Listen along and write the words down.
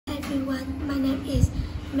everyone, my name is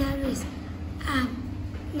Maris. I'm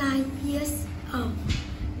 9 years old.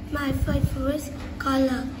 My favorite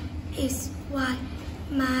color is white.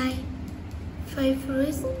 My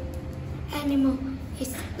favorite animal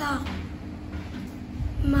is dog.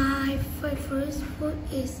 My favorite food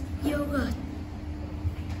is yogurt.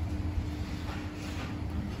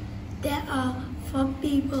 There are 4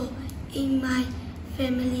 people in my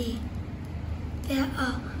family. There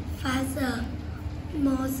are father,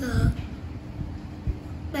 mother,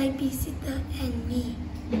 babysitter, and me.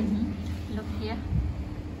 Look here.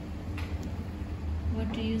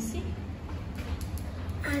 What do you see?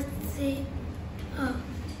 I see a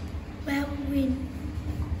whirlwind,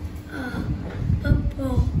 a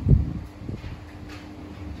purple,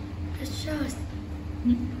 a shirt,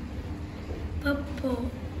 purple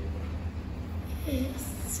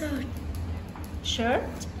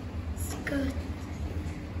shirt, skirt.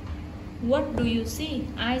 What do you see?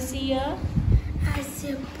 I see a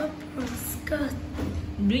purple skirt.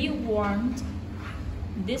 Do you want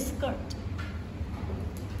this skirt?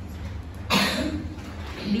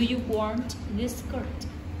 Do you want this skirt?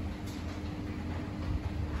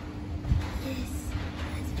 Yes.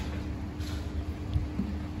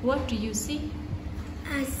 What do you see?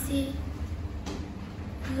 I see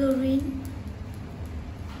green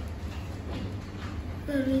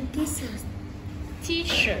t-shirt.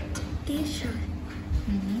 T-shirt. T-shirt.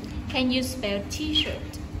 Can you spell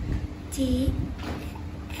T-shirt? T-S-H.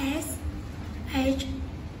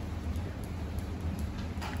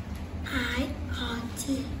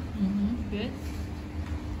 I-R-T. Good.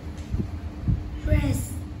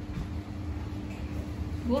 Dress.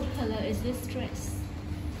 What color is this dress?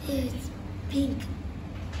 It's pink.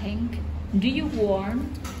 Pink. Do you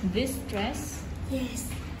want this dress? Yes.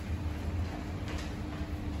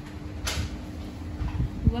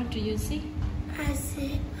 What do you see? I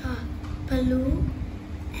see a blue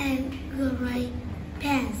and gray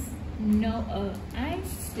pants. No, I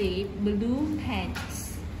see blue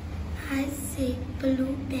pants. I see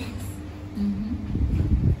blue pants.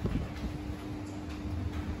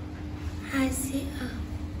 I see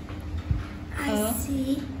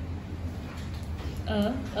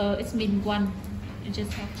it means one. You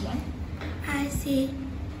just have one. I see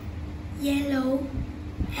yellow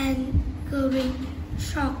and green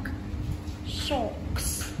Socks.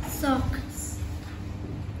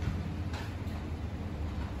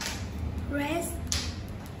 Red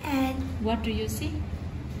and What do you see?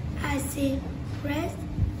 I see red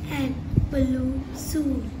and blue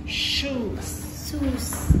shoes.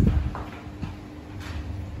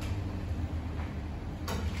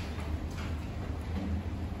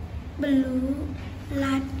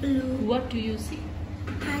 Light blue. What do you see?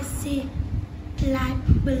 I see light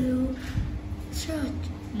blue shirt.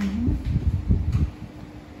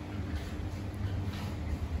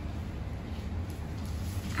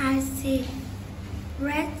 I see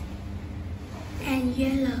red and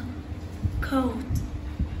yellow coat.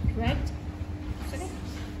 Red. Okay.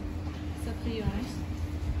 It's up to your eyes.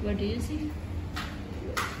 What do you see?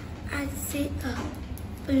 I see a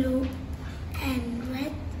blue and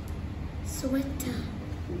red sweater.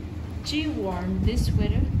 Do you want this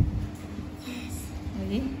sweater? Yes.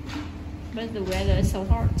 Really? But the weather is so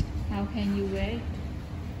hot. How can you wear it?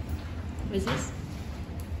 What's this?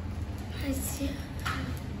 I see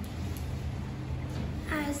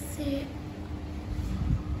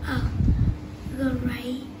a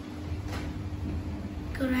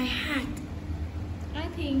gray hat. I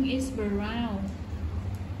think it's brown.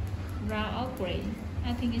 Brown or gray?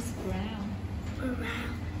 I think it's brown. Brown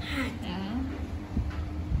hat. Yeah.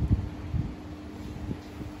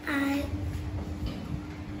 I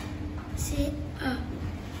see a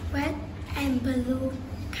red and blue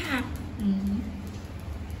cap.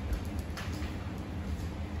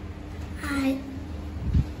 I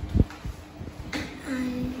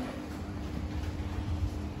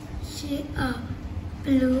see a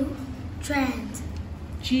blue jeans.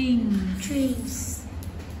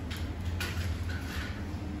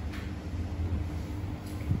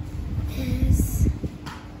 Is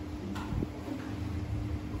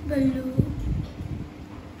blue,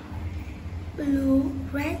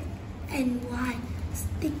 red, and white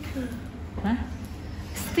sticker. Huh?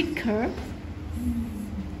 Sticker?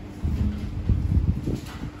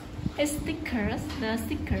 It's stickers. The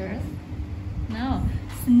stickers. No.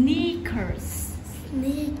 Sneakers.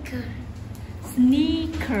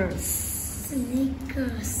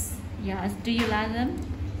 Sneakers. Yes. Do you like them?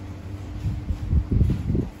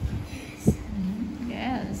 Yes.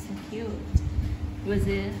 Yes. So cute.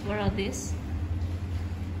 What are these?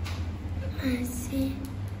 I see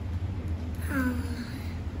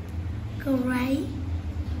gray,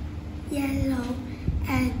 yellow,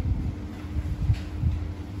 and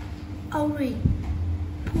orange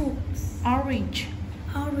books. Orange.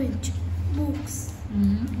 Orange books.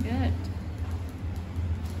 Good.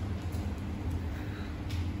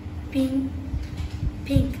 Pink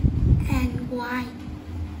and white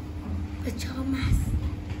pajamas.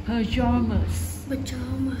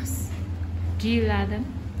 Pajamas. Do you like them?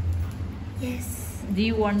 Yes. Do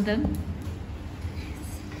you want them?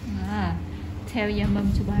 Yes. Tell your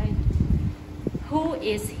mom to buy. Who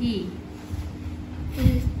is he?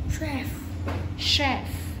 Is chef. Chef.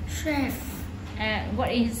 Chef. And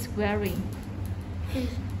what is wearing? Is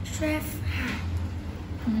chef hat.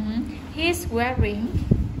 He's wearing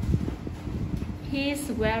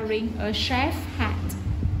a chef hat.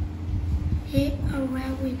 He's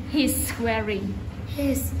wearing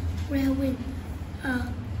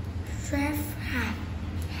a chef hat.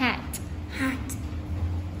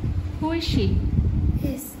 Who is she?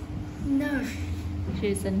 Is nurse.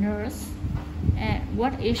 She's a nurse. And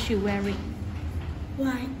what is she wearing?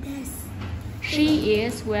 White dress. She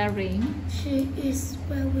is wearing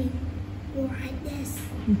white dress.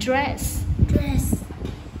 Dress.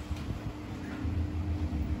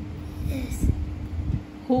 Yes.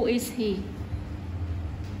 Who is he?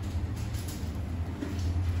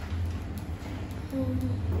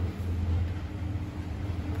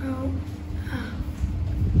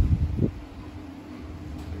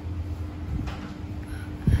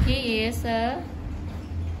 He is a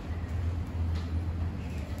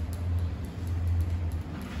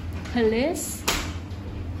police.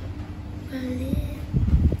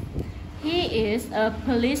 He is a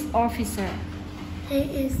police officer. He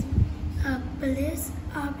is a police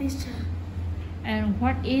officer. And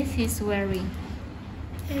what is he wearing?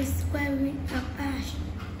 He's wearing a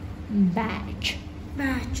Badge.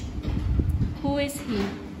 Who is he?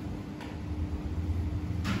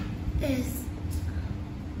 Is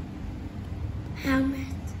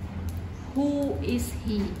helmet. Who is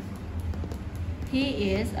he?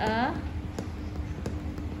 He is a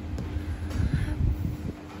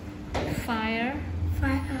firefighter.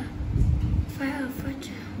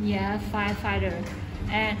 Yeah, firefighter.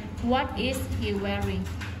 And what is he wearing?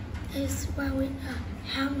 He's wearing a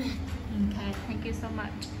helmet. Okay, thank you so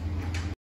much.